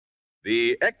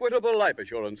The Equitable Life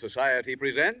Assurance Society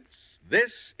presents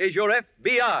This Is Your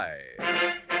FBI.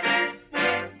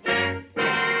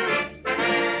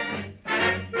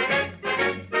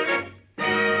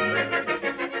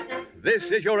 This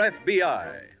is Your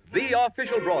FBI, the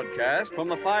official broadcast from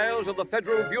the files of the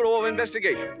Federal Bureau of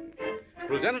Investigation.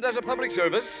 Presented as a public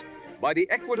service by the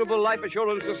Equitable Life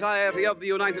Assurance Society of the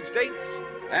United States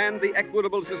and the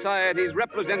Equitable Society's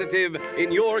representative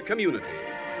in your community.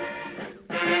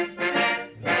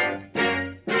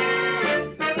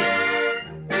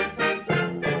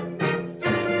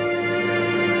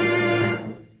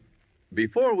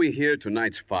 Before we hear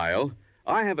tonight's file,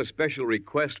 I have a special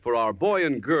request for our boy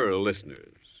and girl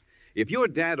listeners. If your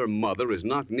dad or mother is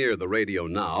not near the radio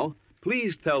now,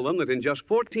 please tell them that in just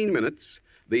 14 minutes,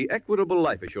 the Equitable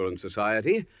Life Assurance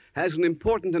Society has an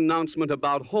important announcement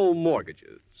about home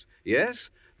mortgages. Yes,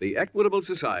 the Equitable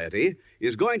Society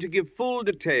is going to give full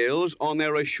details on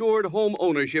their assured home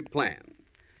ownership plan.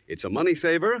 It's a money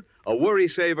saver, a worry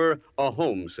saver, a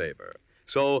home saver.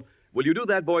 So, will you do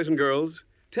that, boys and girls?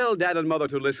 Tell Dad and Mother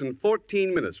to listen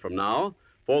 14 minutes from now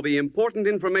for the important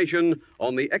information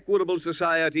on the Equitable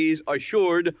Society's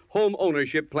assured home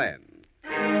ownership plan.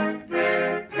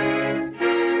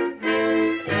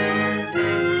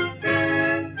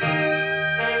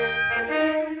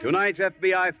 Tonight's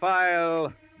FBI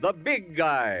file, The Big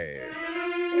Guy.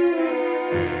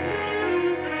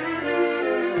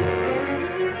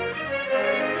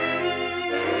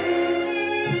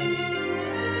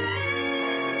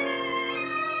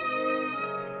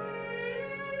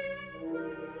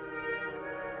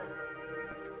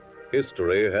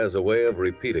 History has a way of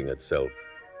repeating itself,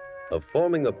 of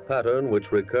forming a pattern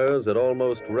which recurs at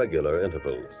almost regular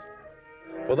intervals.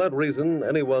 For that reason,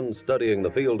 anyone studying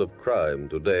the field of crime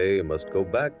today must go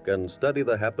back and study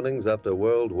the happenings after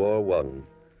World War I.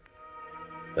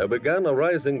 There began a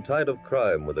rising tide of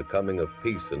crime with the coming of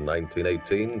peace in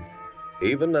 1918,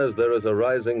 even as there is a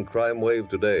rising crime wave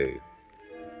today.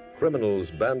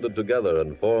 Criminals banded together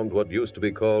and formed what used to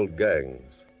be called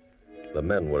gangs. The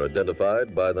men were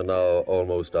identified by the now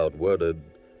almost outworded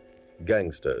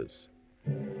gangsters.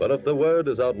 But if the word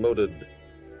is outmoded,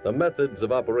 the methods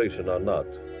of operation are not.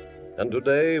 And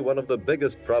today, one of the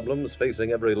biggest problems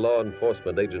facing every law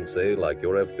enforcement agency like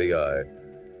your FBI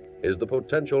is the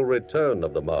potential return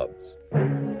of the mobs.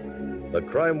 The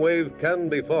crime wave can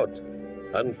be fought,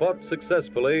 and fought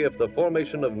successfully if the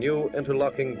formation of new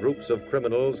interlocking groups of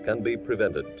criminals can be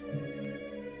prevented.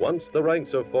 Once the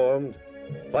ranks are formed,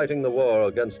 fighting the war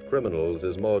against criminals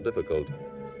is more difficult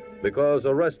because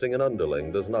arresting an underling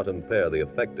does not impair the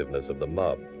effectiveness of the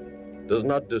mob, does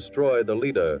not destroy the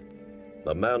leader,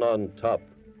 the man on top.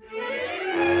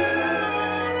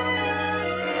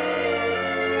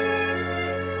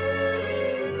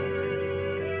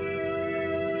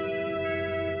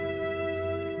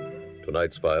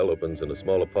 Tonight's file opens in a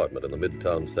small apartment in the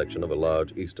midtown section of a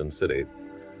large eastern city.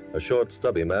 A short,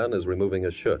 stubby man is removing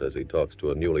his shirt as he talks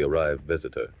to a newly arrived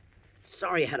visitor.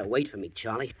 Sorry you had to wait for me,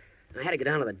 Charlie. I had to go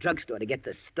down to the drugstore to get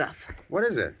this stuff. What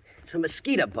is it? It's for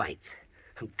mosquito bites.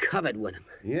 I'm covered with them.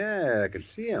 Yeah, I can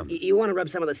see him. You want to rub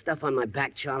some of the stuff on my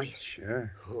back, Charlie?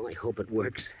 Sure. Oh, I hope it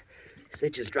works. This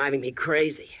itch is driving me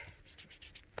crazy.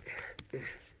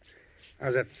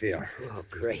 How's that feel? Oh,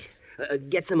 great.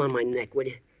 Get some on my neck, will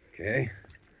you? Okay.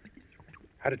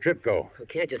 How'd the trip go?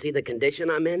 Can't you see the condition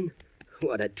I'm in?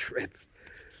 What a trip.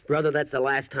 Brother, that's the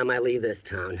last time I leave this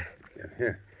town. Yeah,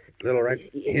 here. Little right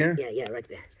here? Yeah, right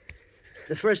there.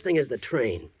 The first thing is the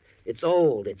train. It's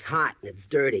old, it's hot, and it's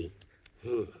dirty.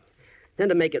 Then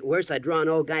to make it worse, I draw an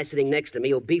old guy sitting next to me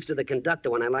who beeps to the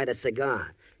conductor when I light a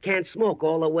cigar. Can't smoke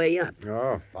all the way up.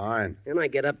 Oh, fine. Then I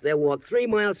get up there, walk 3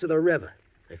 miles to the river.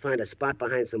 I find a spot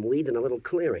behind some weeds and a little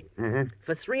clearing. Mm-hmm.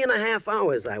 For 3.5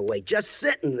 hours I wait, just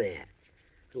sitting there.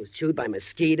 I was chewed by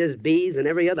mosquitoes, bees, and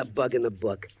every other bug in the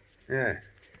book. Yeah.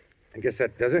 I guess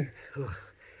that does it. Oh.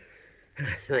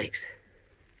 Thanks.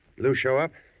 Lou show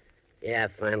up? Yeah,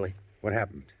 finally. What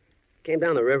happened? Came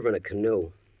down the river in a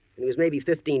canoe. When he was maybe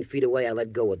 15 feet away, I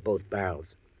let go with both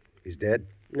barrels. He's dead?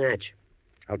 Natch.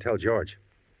 I'll tell George.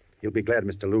 He'll be glad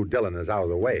Mr. Lou Dillon is out of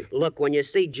the way. Look, when you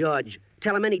see George,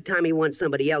 tell him any time he wants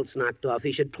somebody else knocked off,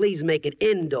 he should please make it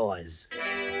indoors.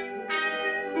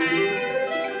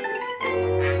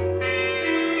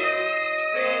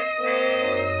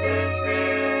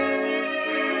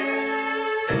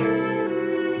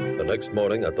 Next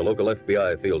morning at the local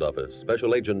FBI field office,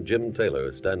 Special Agent Jim Taylor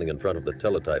is standing in front of the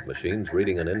teletype machines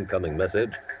reading an incoming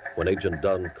message when Agent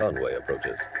Don Conway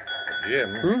approaches.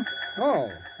 Jim. Oh,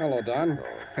 hello, Don.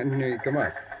 I knew you'd come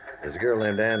up. There's a girl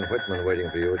named Ann Whitman waiting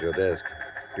for you at your desk.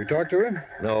 You talked to her?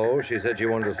 No, she said she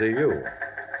wanted to see you.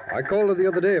 I called her the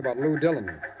other day about Lou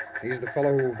Dillon. He's the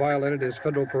fellow who violated his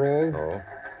federal parole. Oh?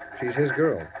 She's his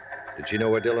girl. Did she know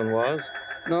where Dillon was?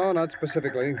 No, not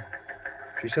specifically.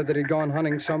 She said that he'd gone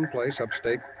hunting someplace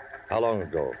upstate. How long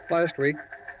ago? Last week.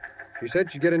 She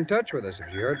said she'd get in touch with us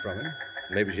if she heard from him.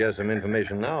 Maybe she has some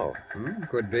information now.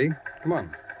 Could be. Come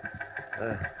on.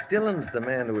 Dillon's the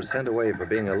man who was sent away for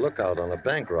being a lookout on a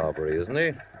bank robbery, isn't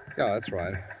he? Yeah, that's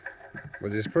right. It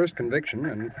was his first conviction,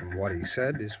 and from what he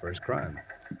said, his first crime.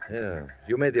 Yeah.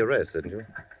 You made the arrest, didn't you?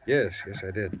 Yes,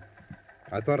 I did.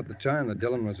 I thought at the time that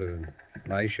Dillon was a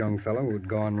nice young fellow who'd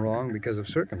gone wrong because of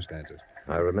circumstances.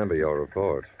 I remember your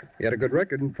report. He had a good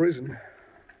record in prison.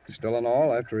 Still in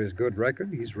all, after his good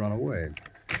record, he's run away.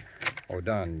 Oh,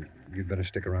 Don, you'd better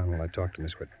stick around while I talk to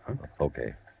Miss Whitman, huh?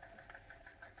 Okay.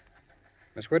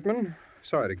 Miss Whitman,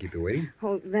 sorry to keep you waiting.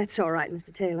 Oh, that's all right,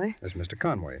 Mr. Taylor. That's Mr.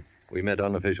 Conway. We met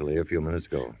unofficially a few minutes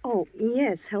ago. Oh,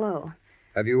 yes, hello.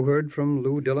 Have you heard from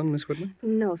Lou Dillon, Miss Whitman?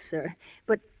 No, sir.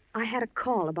 But I had a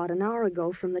call about an hour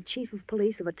ago from the chief of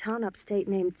police of a town upstate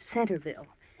named Centerville.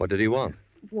 What did he want?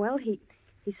 Well, he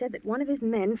said that one of his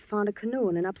men found a canoe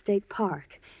in an upstate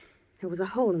park. There was a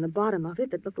hole in the bottom of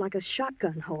it that looked like a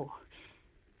shotgun hole.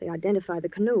 They identified the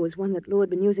canoe as one that Lou had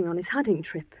been using on his hunting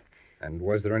trip. And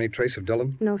was there any trace of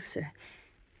Dillon? No, sir.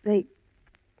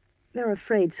 They're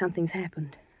afraid something's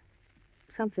happened.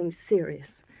 Something serious.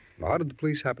 How did the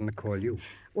police happen to call you?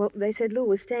 Well, they said Lou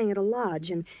was staying at a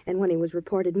lodge, and when he was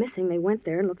reported missing, they went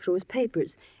there and looked through his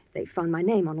papers. They found my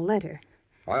name on a letter.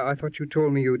 I thought you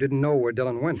told me you didn't know where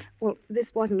Dillon went. Well, this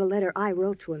wasn't a letter I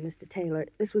wrote to him, Mr. Taylor.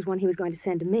 This was one he was going to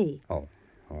send to me. Oh,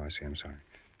 I see. I'm sorry.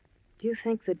 Do you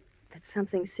think that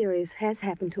something serious has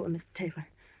happened to him, Mr. Taylor?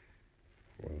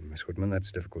 Well, Miss Whitman,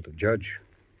 that's difficult to judge.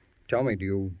 Tell me,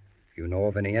 do you know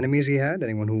of any enemies he had?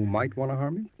 Anyone who might want to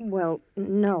harm him? Well,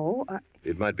 no.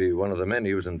 It might be one of the men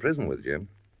he was in prison with, Jim.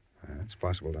 That's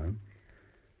possible, Don.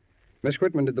 Miss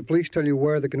Whitman, did the police tell you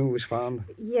where the canoe was found?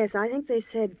 Yes, I think they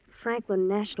said Franklin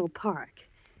National Park.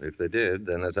 If they did,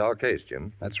 then that's our case,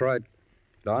 Jim. That's right.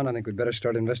 Don, I think we'd better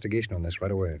start investigation on this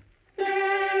right away.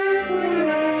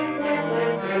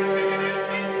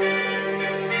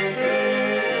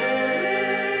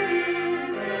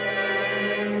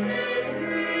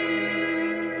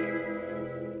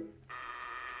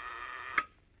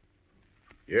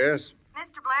 Yes?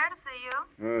 Mr. Blair to see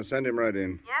you. Send him right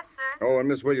in. Yes, sir. Oh, and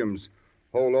Miss Williams,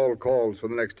 hold all calls for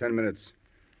the next 10 minutes.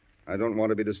 I don't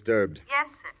want to be disturbed. Yes,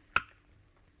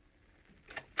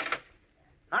 sir.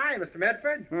 Hi, Mr.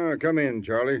 Medford. Come in,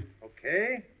 Charlie.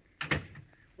 Okay.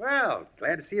 Well,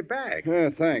 glad to see you back.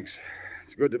 Thanks.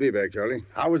 It's good to be back, Charlie.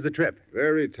 How was the trip?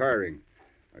 Very tiring.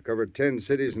 I covered 10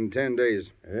 cities in 10 days.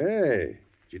 Hey,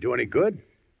 did you do any good?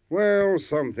 Well,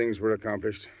 some things were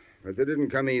accomplished, but they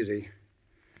didn't come easy.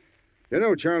 You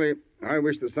know, Charlie, I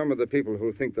wish that some of the people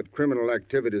who think that criminal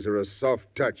activities are a soft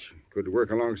touch could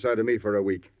work alongside of me for a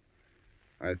week.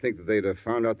 I think that they'd have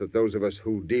found out that those of us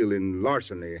who deal in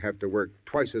larceny have to work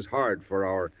twice as hard for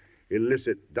our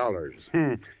illicit dollars.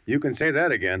 You can say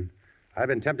that again. I've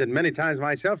been tempted many times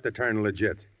myself to turn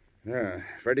legit. Yeah.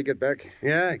 Freddie get back?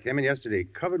 Yeah, he came in yesterday,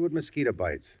 covered with mosquito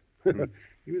bites.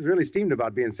 He was really steamed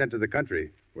about being sent to the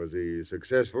country. Was he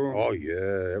successful? Oh,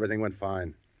 yeah. Everything went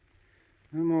fine.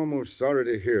 I'm almost sorry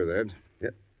to hear that. Yeah.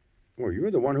 Well,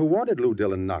 you're the one who wanted Lou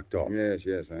Dillon knocked off.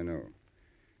 Yes, I know.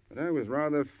 But I was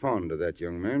rather fond of that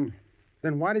young man.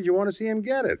 Then why did you want to see him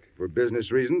get it? For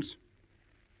business reasons.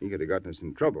 He could have gotten us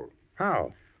in trouble.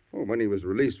 How? Well, when he was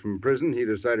released from prison, he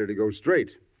decided to go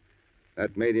straight.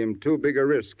 That made him too big a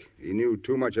risk. He knew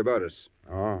too much about us.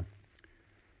 Oh.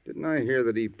 Didn't I hear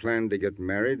that he planned to get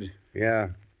married? Yeah,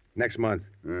 next month.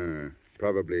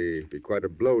 Probably be quite a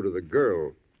blow to the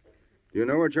girl. Do you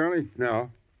know her, Charlie?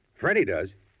 No. Freddie does.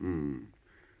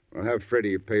 Well, have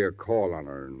Freddie pay a call on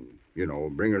her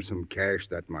and, bring her some cash.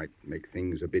 That might make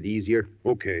things a bit easier.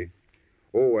 Okay.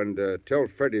 Oh, and tell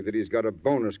Freddie that he's got a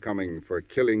bonus coming for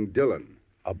killing Dillon.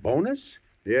 A bonus?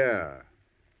 Yeah.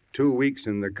 2 weeks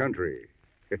in the country.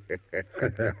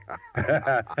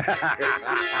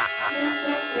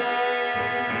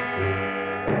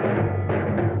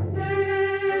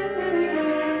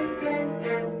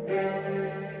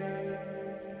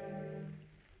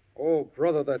 Oh,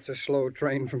 brother, that's a slow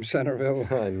train from Centerville.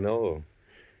 I know.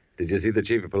 Did you see the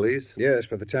chief of police? Yes,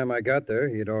 by the time I got there,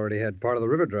 he'd already had part of the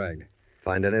river dragged.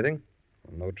 Find anything?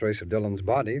 Well, no trace of Dillon's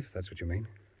body, if that's what you mean.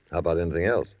 How about anything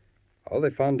else? Oh,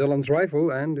 they found Dillon's rifle,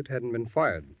 and it hadn't been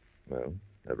fired. Well,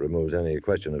 that removes any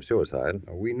question of suicide.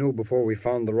 We knew before we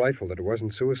found the rifle that it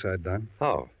wasn't suicide, Don.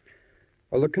 How?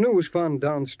 Well, the canoe was found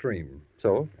downstream,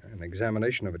 So? An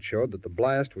examination of it showed that the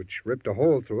blast which ripped a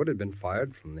hole through it had been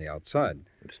fired from the outside.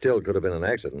 It still could have been an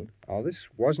accident. Oh, this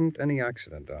wasn't any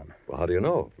accident, Don. Well, how do you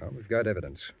know? Well, we've got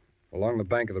evidence. Along the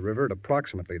bank of the river, at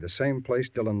approximately the same place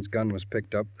Dillon's gun was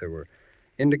picked up, there were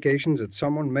indications that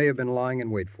someone may have been lying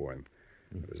in wait for him.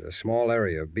 There was a small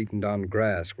area of beaten-down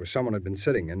grass where someone had been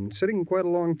sitting, and sitting quite a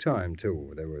long time,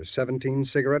 too. There were 17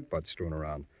 cigarette butts strewn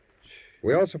around.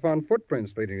 We also found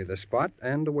footprints leading to the spot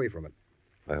and away from it.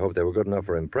 I hope they were good enough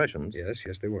for impressions. Yes,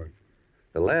 they were.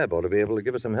 The lab ought to be able to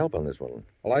give us some help on this one.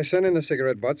 Well, I sent in the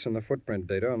cigarette butts and the footprint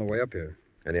data on the way up here.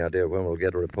 Any idea when we'll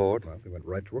get a report? Well, they went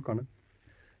right to work on it.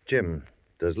 Jim,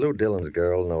 does Lou Dillon's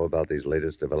girl know about these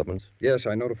latest developments? Yes,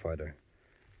 I notified her.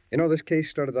 You know, this case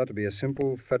started out to be a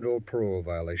simple federal parole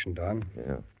violation, Don.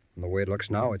 Yeah. And the way it looks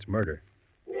now, it's murder.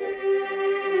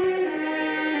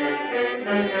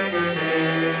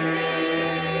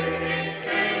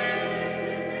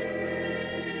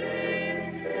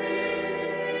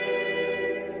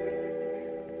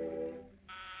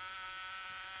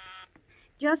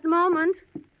 Just a moment.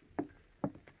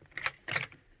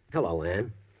 Hello,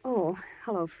 Anne. Oh,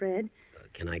 hello, Fred.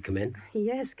 Can I come in?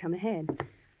 Yes, come ahead.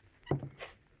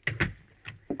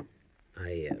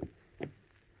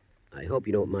 I hope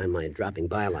you don't mind my dropping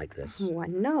by like this. Why,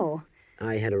 no.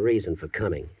 I had a reason for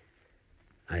coming.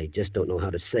 I just don't know how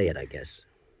to say it, I guess.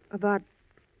 About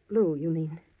Lou, you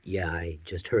mean? Yeah, I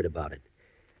just heard about it.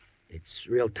 It's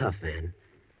real tough, Anne.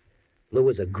 Lou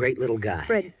was a great little guy.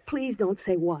 Fred, please don't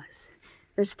say was.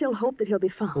 There's still hope that he'll be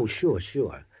found. Oh,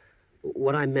 sure.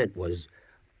 What I meant was,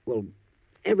 well,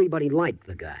 everybody liked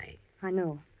the guy. I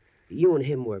know. You and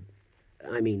him were,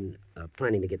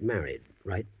 planning to get married,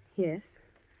 right? Yes.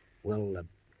 Well,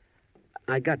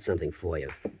 I got something for you.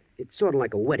 It's sort of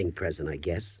like a wedding present, I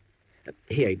guess.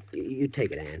 Here, you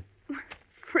take it, Anne.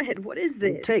 Fred, what is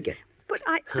this? Take it. But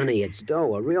Honey, it's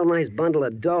dough, a real nice bundle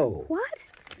of dough. What?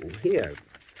 Here,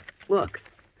 look.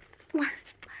 What?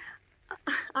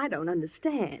 I don't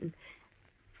understand.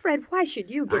 Fred, why should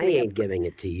you give I ain't giving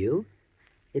it to you.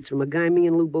 It's from a guy me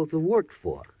and Lou both have worked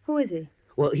for. Who is he?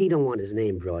 Well, he don't want his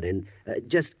name brought in.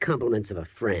 Just compliments of a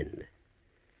friend.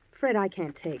 Fred, I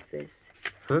can't take this.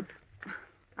 Huh?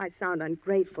 I sound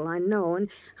ungrateful, I know, and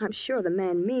I'm sure the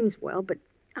man means well, but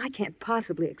I can't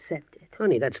possibly accept it.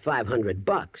 Honey, that's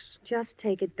 $500. Just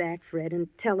take it back, Fred, and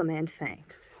tell the man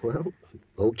thanks. Well,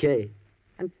 okay.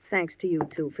 And thanks to you,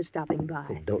 too, for stopping by.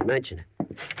 Oh, don't mention it.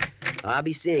 I'll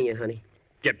be seeing you, honey.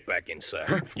 Get back inside.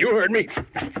 Huh? You heard me.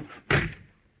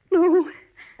 No.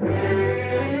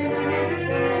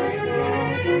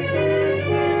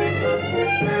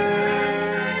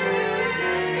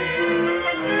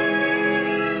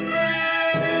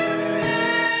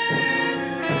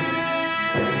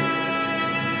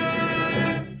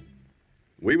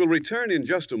 We will return in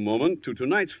just a moment to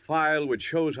tonight's file, which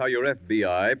shows how your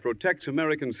FBI protects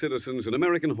American citizens in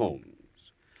American homes.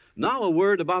 Now, a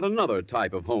word about another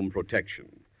type of home protection: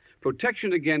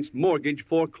 protection against mortgage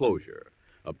foreclosure,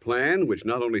 a plan which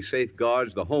not only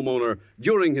safeguards the homeowner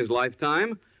during his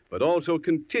lifetime, but also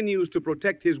continues to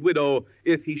protect his widow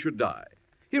if he should die.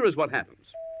 Here is what happens.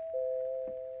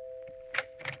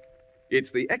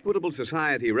 It's the Equitable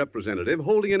Society representative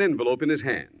holding an envelope in his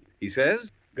hand. He says,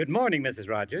 "Good morning, Mrs.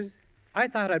 Rogers. I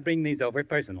thought I'd bring these over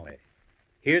personally.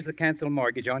 Here's the canceled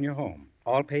mortgage on your home,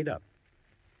 all paid up.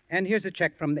 And here's a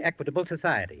check from the Equitable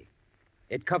Society.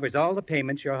 It covers all the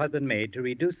payments your husband made to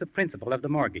reduce the principal of the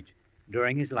mortgage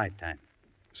during his lifetime."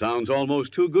 Sounds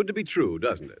almost too good to be true,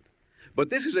 doesn't it? But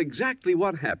this is exactly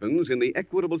what happens in the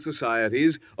Equitable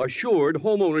Society's Assured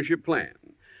Homeownership Plan,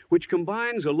 which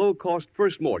combines a low-cost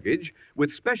first mortgage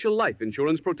with special life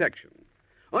insurance protection.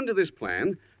 Under this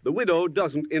plan, the widow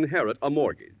doesn't inherit a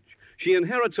mortgage. She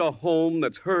inherits a home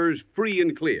that's hers free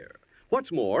and clear.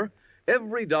 What's more,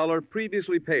 every dollar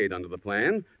previously paid under the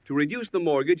plan to reduce the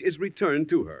mortgage is returned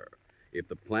to her. If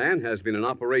the plan has been in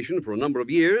operation for a number of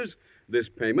years, this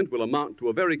payment will amount to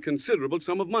a very considerable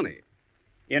sum of money.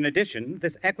 In addition,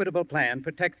 this Equitable plan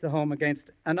protects the home against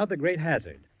another great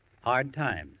hazard: hard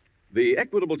times. The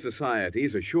Equitable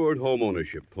Society's Assured Home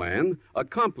Ownership Plan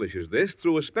accomplishes this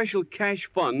through a special cash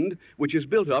fund which is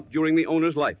built up during the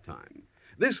owner's lifetime.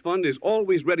 This fund is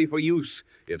always ready for use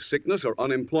if sickness or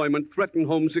unemployment threaten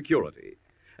home security.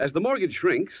 As the mortgage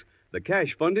shrinks, the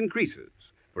cash fund increases.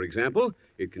 For example,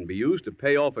 it can be used to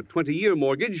pay off a 20-year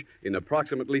mortgage in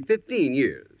approximately 15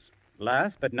 years.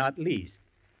 Last but not least,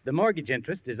 the mortgage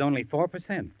interest is only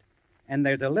 4%, and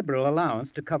there's a liberal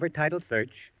allowance to cover title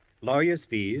search, lawyer's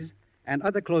fees, and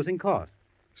other closing costs.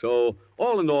 So,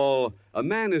 all in all, a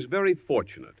man is very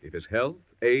fortunate if his health,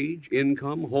 age,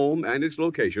 income, home, and its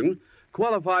location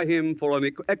qualify him for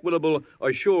an equitable,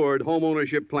 assured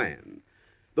homeownership plan.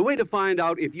 The way to find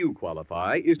out if you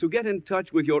qualify is to get in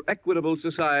touch with your Equitable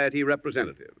Society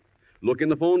representative. Look in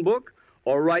the phone book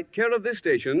or write care of this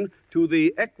station to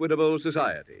the Equitable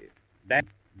Society. That's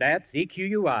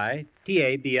EQUITABLE.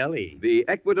 The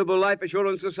Equitable Life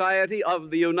Assurance Society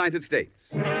of the United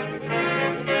States.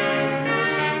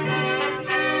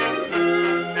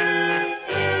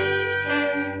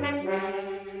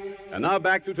 And now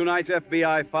back to tonight's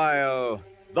FBI file,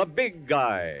 The Big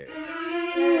Guy.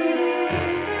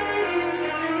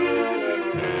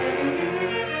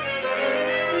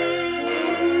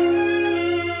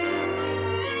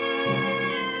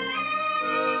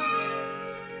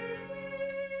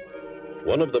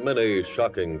 One of the many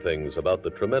shocking things about the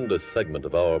tremendous segment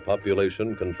of our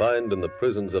population confined in the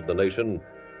prisons of the nation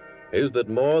is that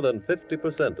more than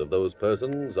 50% of those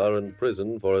persons are in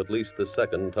prison for at least the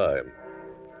second time.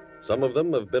 Some of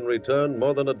them have been returned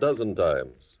more than a dozen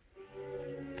times.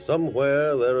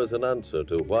 Somewhere there is an answer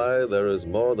to why there is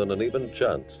more than an even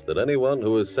chance that anyone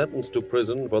who is sentenced to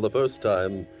prison for the first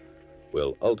time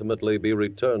will ultimately be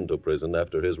returned to prison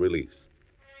after his release.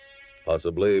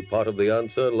 Possibly part of the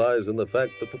answer lies in the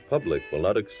fact that the public will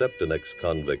not accept an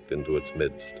ex-convict into its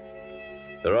midst.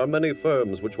 There are many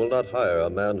firms which will not hire a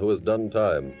man who has done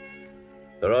time.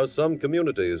 There are some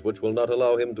communities which will not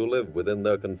allow him to live within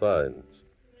their confines.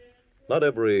 Not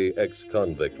every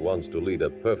ex-convict wants to lead a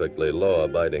perfectly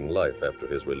law-abiding life after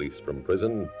his release from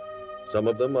prison. Some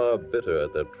of them are bitter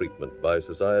at their treatment by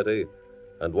society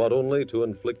and want only to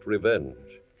inflict revenge.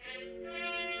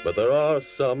 But there are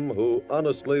some who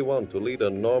honestly want to lead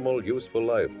a normal, useful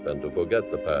life and to forget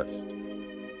the past.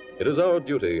 It is our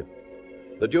duty,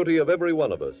 the duty of every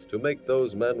one of us, to make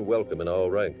those men welcome in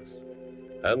our ranks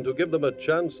and to give them a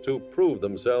chance to prove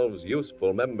themselves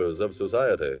useful members of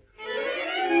society.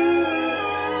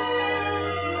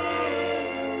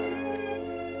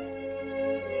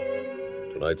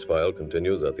 Tonight's file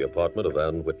continues at the apartment of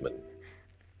Ann Whitman.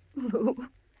 Lou.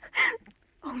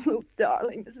 Oh, Lou,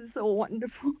 darling, this is so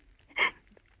wonderful.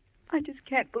 I just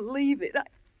can't believe it.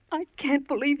 I can't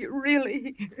believe you're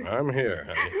really here. I'm here,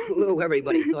 honey. Lou,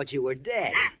 everybody thought you were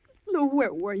dead. Lou,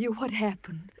 where were you? What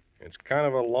happened? It's kind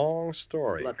of a long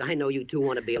story. Look, I know you two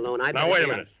want to be alone. Now, wait a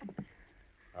minute.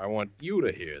 I want you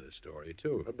to hear the story,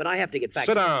 too. But I have to get back.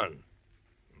 Sit down.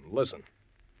 Listen.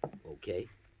 Okay.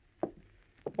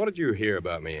 What did you hear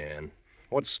about me, Ann?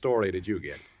 What story did you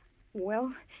get?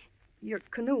 Well, your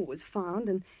canoe was found,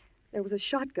 and there was a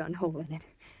shotgun hole in it.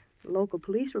 The local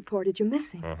police reported you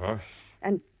missing. Uh-huh.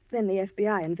 And then the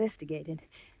FBI investigated.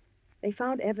 They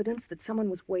found evidence that someone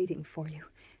was waiting for you,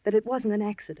 that it wasn't an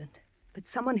accident, that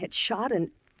someone had shot and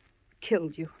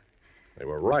killed you. They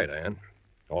were right, Ann.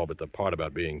 All but the part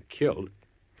about being killed.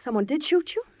 Someone did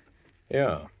shoot you?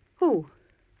 Yeah. Who?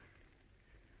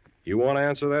 You want to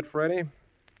answer that, Freddie?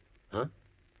 Huh?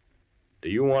 Do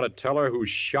you want to tell her who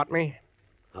shot me?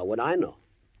 How would I know?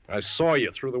 I saw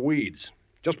you through the weeds,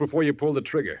 just before you pulled the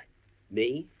trigger.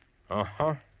 Me?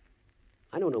 Uh-huh.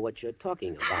 I don't know what you're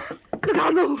talking about. Look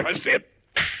out, Lou! That's it.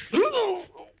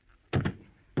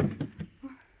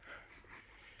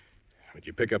 Did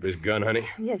you pick up his gun, honey?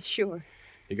 Yes, sure.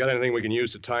 You got anything we can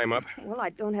use to tie him up? Well, I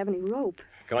don't have any rope.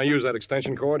 Can I use that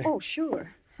extension cord? Oh, sure.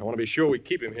 I want to be sure we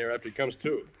keep him here after he comes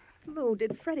to. Lou,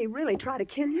 did Freddie really try to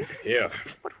kill you? Yeah.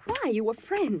 But why? You were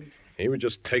friends. He was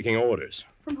just taking orders.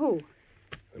 From who?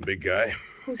 The big guy.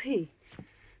 Who's he?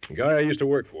 The guy I used to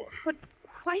work for. But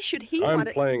why should he I'm want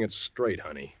to... playing it straight,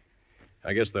 honey.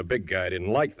 I guess the big guy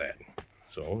didn't like that.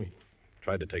 So he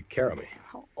tried to take care of me.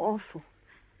 How awful.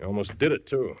 He almost did it,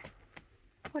 too.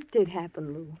 What did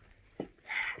happen, Lou?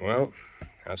 Well,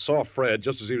 I saw Fred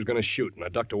just as he was going to shoot, and I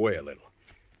ducked away a little.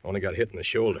 Only got hit in the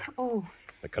shoulder. Oh.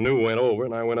 The canoe went over,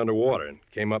 and I went underwater and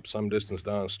came up some distance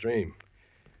downstream.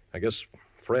 I guess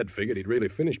Fred figured he'd really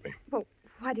finished me. Well,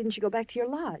 why didn't you go back to your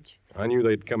lodge? I knew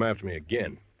they'd come after me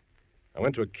again. I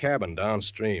went to a cabin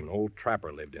downstream. An old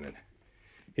trapper lived in it.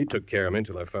 He took care of me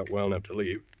until I felt well enough to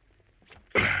leave.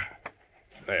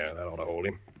 There, that ought to hold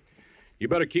him. You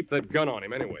better keep that gun on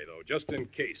him anyway, though, just in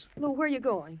case. Lou, where are you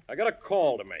going? I got a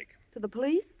call to make. To the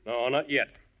police? No, not yet.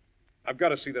 I've got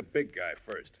to see the big guy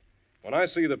first. When I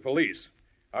see the police,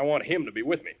 I want him to be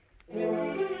with me.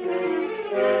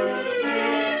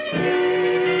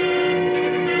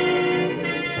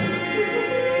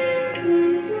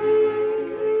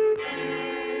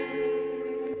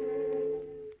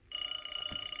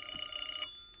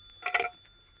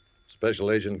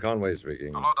 Special Agent Conway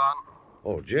speaking. Hello, Don.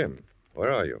 Oh, Jim.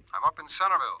 Where are you? I'm up in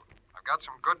Centerville. I've got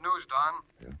some good news, Don.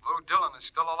 Lou Dillon is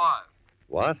still alive.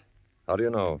 What? How do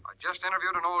you know? I just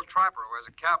interviewed an old trapper who has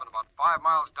a cabin about 5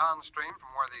 miles downstream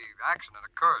from where the accident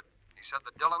occurred. He said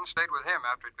that Dillon stayed with him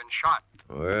after he'd been shot.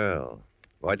 Well,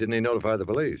 why didn't he notify the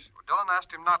police? Well, Dillon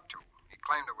asked him not to. He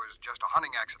claimed it was just a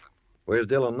hunting accident. Where's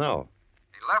Dillon now?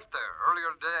 He left there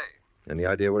earlier today. Any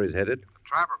idea where he's headed? The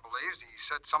trapper believes he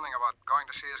said something about going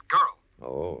to see his girl.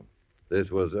 Oh,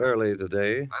 this was early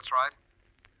today. That's right.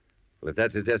 Well, if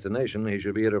that's his destination, he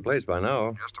should be at her place by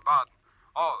now. Just about.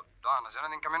 Oh, Don, has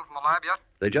anything come in from the lab yet?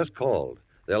 They just called.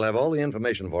 They'll have all the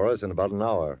information for us in about an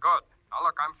hour. Good. Now,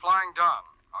 look, I'm flying down.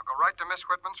 I'll go right to Miss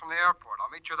Whitman's from the airport. I'll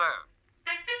meet you there.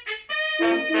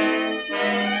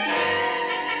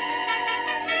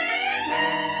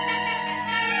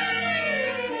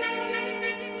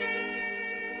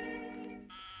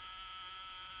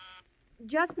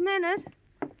 Just a minute.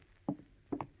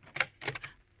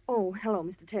 Oh, hello,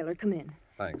 Mr. Taylor. Come in.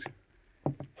 Thanks.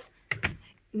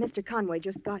 Mr. Conway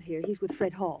just got here. He's with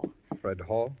Fred Hall. Fred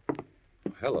Hall?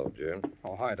 Hello, Jim.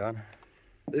 Oh, hi, Don.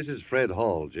 This is Fred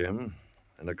Hall, Jim.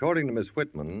 And according to Miss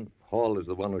Whitman, Hall is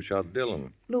the one who shot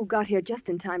Dillon. Lou got here just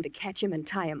in time to catch him and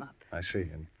tie him up. I see.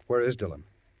 And where is Dillon?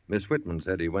 Miss Whitman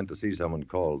said he went to see someone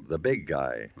called the Big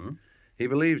Guy. Hmm? He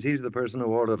believes he's the person who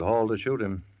ordered Hall to shoot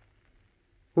him.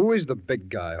 Who is the Big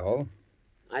Guy, Hall?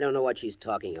 I don't know what she's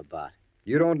talking about.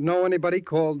 You don't know anybody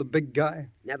called the Big Guy?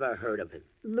 Never heard of him.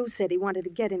 Lou said he wanted to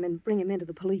get him and bring him into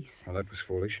the police. Well, that was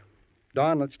foolish.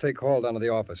 Don, let's take Hall down to the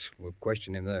office. We'll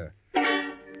question him there.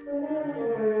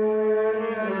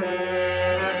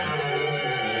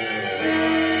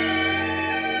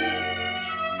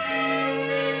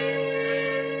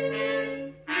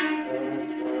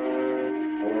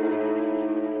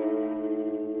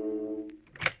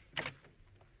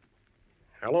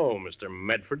 Hello, Mr.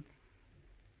 Medford.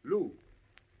 Lou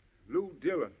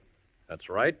Dillon. That's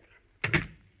right.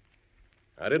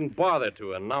 I didn't bother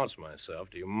to announce myself.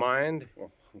 Do you mind?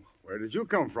 Well, where did you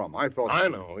come from? I thought... I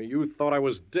know. You thought I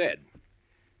was dead.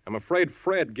 I'm afraid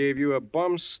Fred gave you a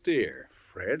bum steer.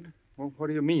 Fred? Well, what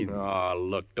do you mean? Oh,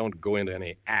 look, don't go into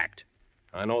any act.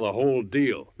 I know the whole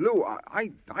deal. Lou,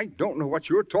 I don't know what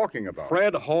you're talking about.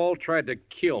 Fred Hall tried to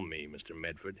kill me, Mr.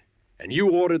 Medford, and you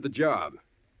ordered the job.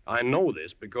 I know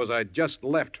this because I just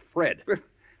left Fred.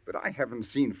 But I haven't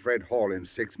seen Fred Hall in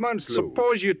 6 months, Lou.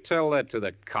 Suppose you tell that to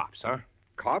the cops, huh?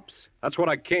 Cops? That's what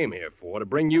I came here for, to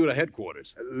bring you to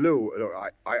headquarters. Lou,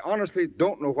 I honestly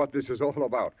don't know what this is all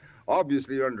about.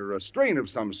 Obviously, you're under a strain of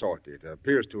some sort. It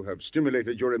appears to have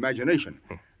stimulated your imagination.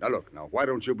 Now, why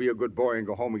don't you be a good boy and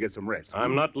go home and get some rest?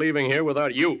 I'm not leaving here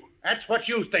without you. That's what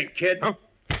you think, kid. Huh?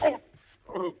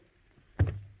 Oh.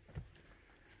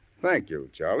 Thank you,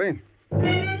 Charlie.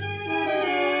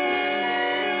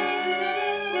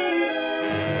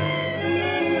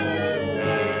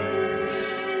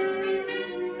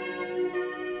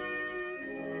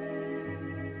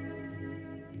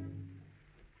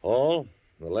 Hall,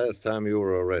 the last time you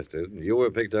were arrested, you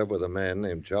were picked up with a man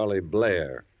named Charlie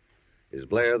Blair. Is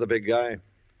Blair the Big Guy?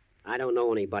 I don't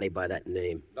know anybody by that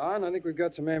name. Don, I think we've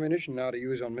got some ammunition now to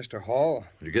use on Mr. Hall.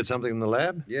 Did you get something from the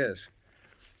lab? Yes.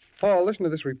 Hall, listen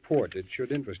to this report. It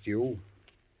should interest you.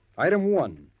 Item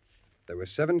 1. There were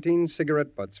 17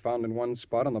 cigarette butts found in one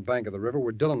spot on the bank of the river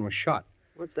where Dillon was shot.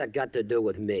 What's that got to do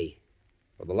with me?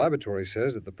 Well, the laboratory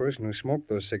says that the person who smoked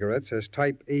those cigarettes has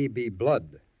type AB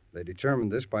blood. They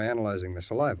determined this by analyzing the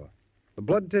saliva. The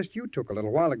blood test you took a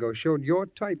little while ago showed your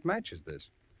type matches this.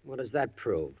 What does that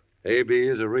prove? AB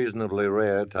is a reasonably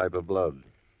rare type of blood.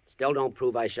 Still don't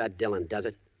prove I shot Dillon, does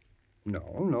it?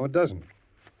 No, it doesn't.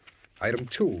 Item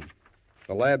 2.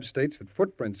 The lab states that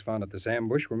footprints found at this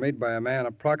ambush were made by a man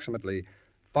approximately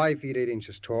 5 feet 8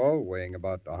 inches tall, weighing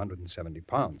about 170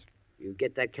 pounds. You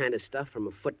get that kind of stuff from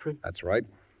a footprint? That's right.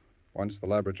 Once the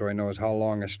laboratory knows how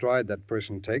long a stride that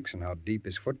person takes and how deep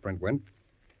his footprint went.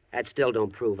 That still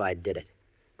don't prove I did it.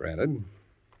 Granted.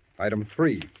 Item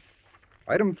 3.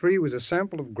 Item 3 was a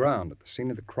sample of ground at the scene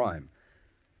of the crime.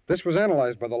 This was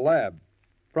analyzed by the lab.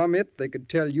 From it, they could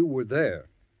tell you were there.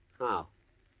 How?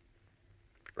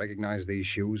 Recognize these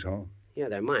shoes, huh? Yeah,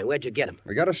 they're mine. Where'd you get them?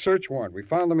 We got a search warrant. We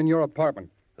found them in your apartment.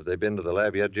 Have they been to the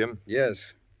lab yet, Jim? Yes.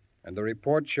 And the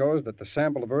report shows that the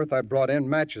sample of earth I brought in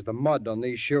matches the mud on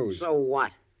these shoes. So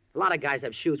what? A lot of guys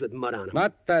have shoes with mud on them.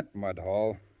 Not that mud,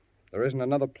 Hall. There isn't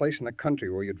another place in the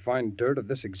country where you'd find dirt of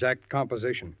this exact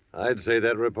composition. I'd say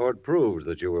that report proves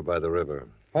that you were by the river.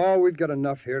 Hall, we've got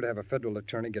enough here to have a federal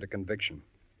attorney get a conviction.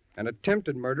 And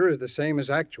attempted murder is the same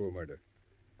as actual murder.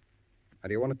 Now,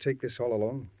 do you want to take this all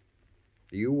alone?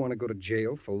 Do you want to go to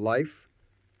jail for life?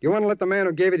 Do you want to let the man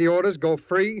who gave you the orders go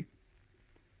free?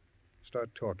 Start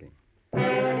talking.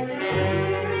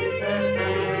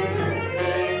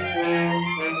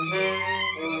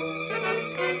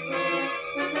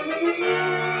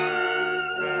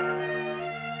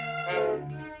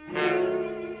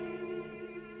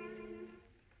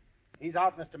 He's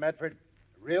out, Mr. Medford.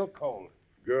 Real cold.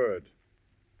 Good.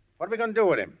 What are we going to do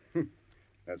with him?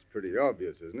 That's pretty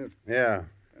obvious, isn't it? Yeah.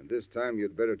 And this time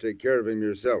you'd better take care of him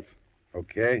yourself.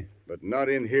 Okay. But not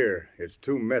in here. It's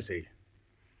too messy.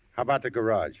 How about the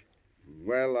garage?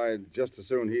 Well, I'd just as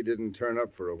soon he didn't turn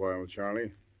up for a while,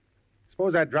 Charlie.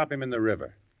 Suppose I drop him in the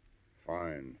river.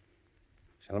 Fine.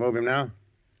 Shall I move him now?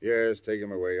 Yes, take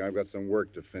him away. I've got some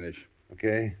work to finish.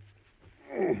 Okay.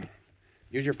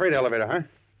 Use your freight elevator, huh?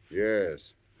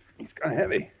 Yes. It's kind of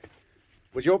heavy.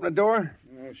 Would you open the door?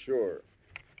 Oh, sure.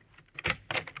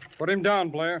 Put him down,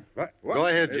 Blair. What? Go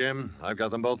ahead, Jim. I've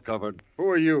got them both covered. Who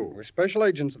are you? We're special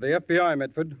agents of the FBI,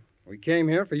 Medford. We came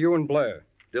here for you and Blair.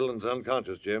 Dillon's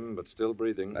unconscious, Jim, but still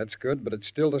breathing. That's good, but it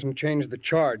still doesn't change the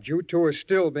charge. You two are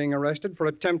still being arrested for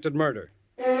attempted murder.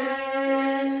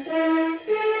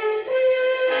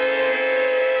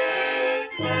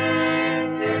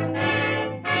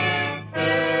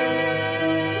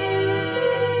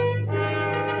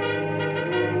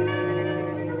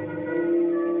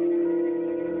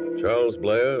 Charles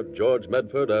Blair, George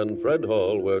Medford, and Fred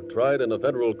Hall were tried in a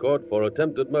federal court for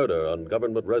attempted murder on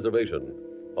government reservation.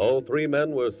 All three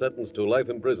men were sentenced to life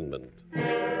imprisonment.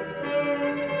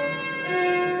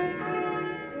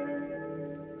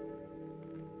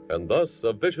 And thus,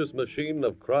 a vicious machine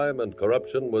of crime and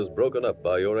corruption was broken up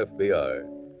by your FBI.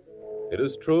 It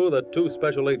is true that two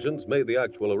special agents made the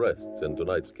actual arrests in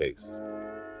tonight's case.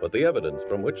 But the evidence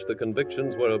from which the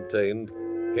convictions were obtained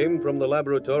came from the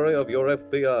laboratory of your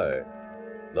FBI,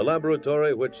 the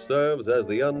laboratory which serves as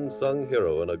the unsung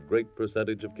hero in a great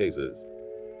percentage of cases.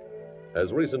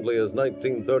 As recently as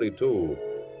 1932,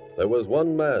 there was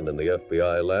one man in the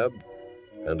FBI lab,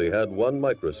 and he had one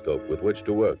microscope with which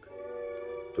to work.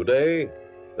 Today,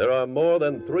 there are more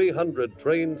than 300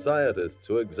 trained scientists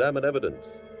who examine evidence,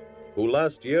 who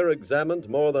last year examined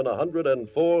more than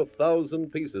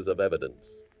 104,000 pieces of evidence.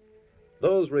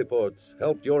 Those reports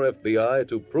helped your FBI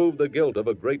to prove the guilt of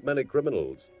a great many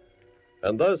criminals,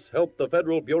 and thus helped the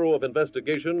Federal Bureau of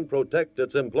Investigation protect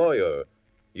its employer,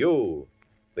 you,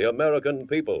 the American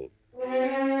people.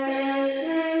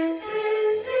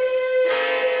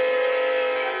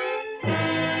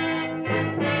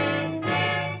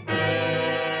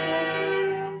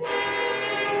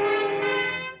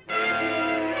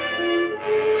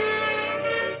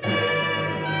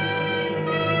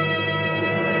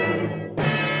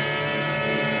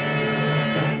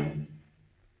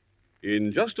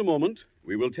 In just a moment,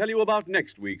 we will tell you about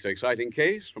next week's exciting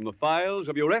case from the files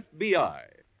of your FBI.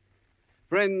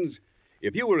 Friends,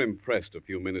 if you were impressed a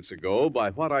few minutes ago by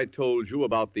what I told you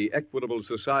about the Equitable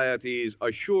Society's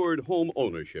Assured Home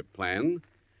Ownership Plan,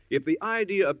 if the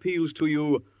idea appeals to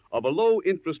you of a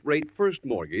low-interest rate first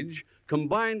mortgage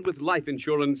combined with life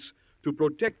insurance to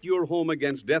protect your home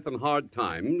against death and hard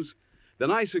times,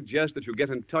 then I suggest that you get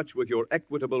in touch with your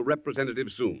Equitable representative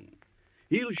soon.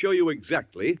 He'll show you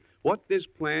exactly what this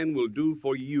plan will do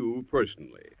for you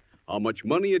personally, how much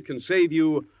money it can save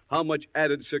you, how much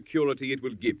added security it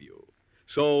will give you.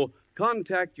 So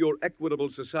contact your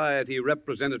Equitable Society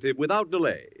representative without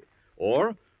delay,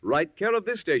 or write care of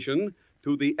this station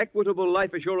to the Equitable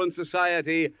Life Assurance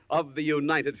Society of the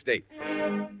United States.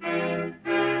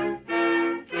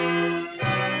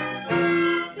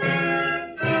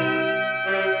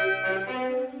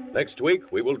 Next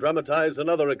week, we will dramatize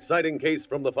another exciting case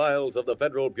from the files of the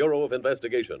Federal Bureau of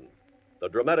Investigation. The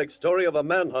dramatic story of a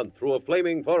manhunt through a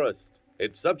flaming forest.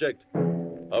 Its subject,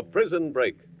 a prison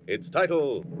break. Its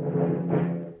title,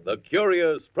 The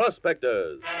Curious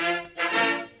Prospectors.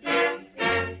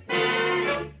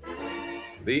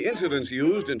 The incidents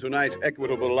used in tonight's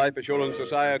Equitable Life Assurance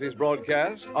Society's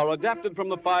broadcast are adapted from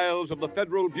the files of the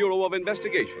Federal Bureau of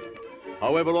Investigation.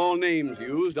 However, all names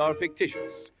used are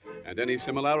fictitious, and any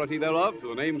similarity thereof to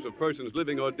the names of persons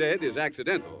living or dead is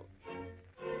accidental.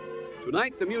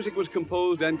 Tonight, the music was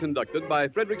composed and conducted by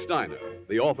Frederick Steiner.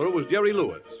 The author was Jerry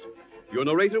Lewis. Your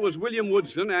narrator was William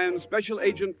Woodson, and Special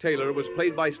Agent Taylor was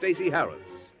played by Stacey Harris.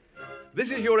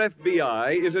 This Is Your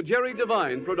FBI is a Jerry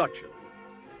Devine production.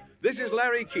 This is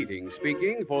Larry Keating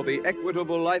speaking for the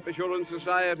Equitable Life Assurance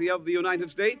Society of the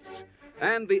United States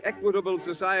and the Equitable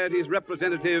Society's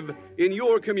representative in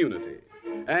your community,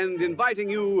 and inviting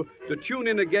you to tune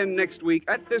in again next week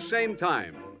at this same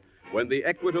time, when the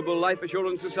Equitable Life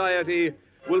Assurance Society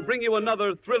will bring you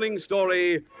another thrilling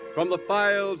story from the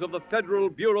files of the Federal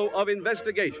Bureau of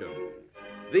Investigation,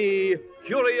 The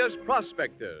Curious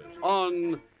Prospectors,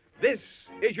 on This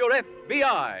Is Your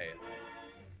FBI.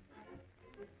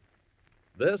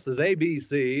 This is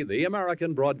ABC, the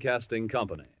American Broadcasting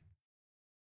Company.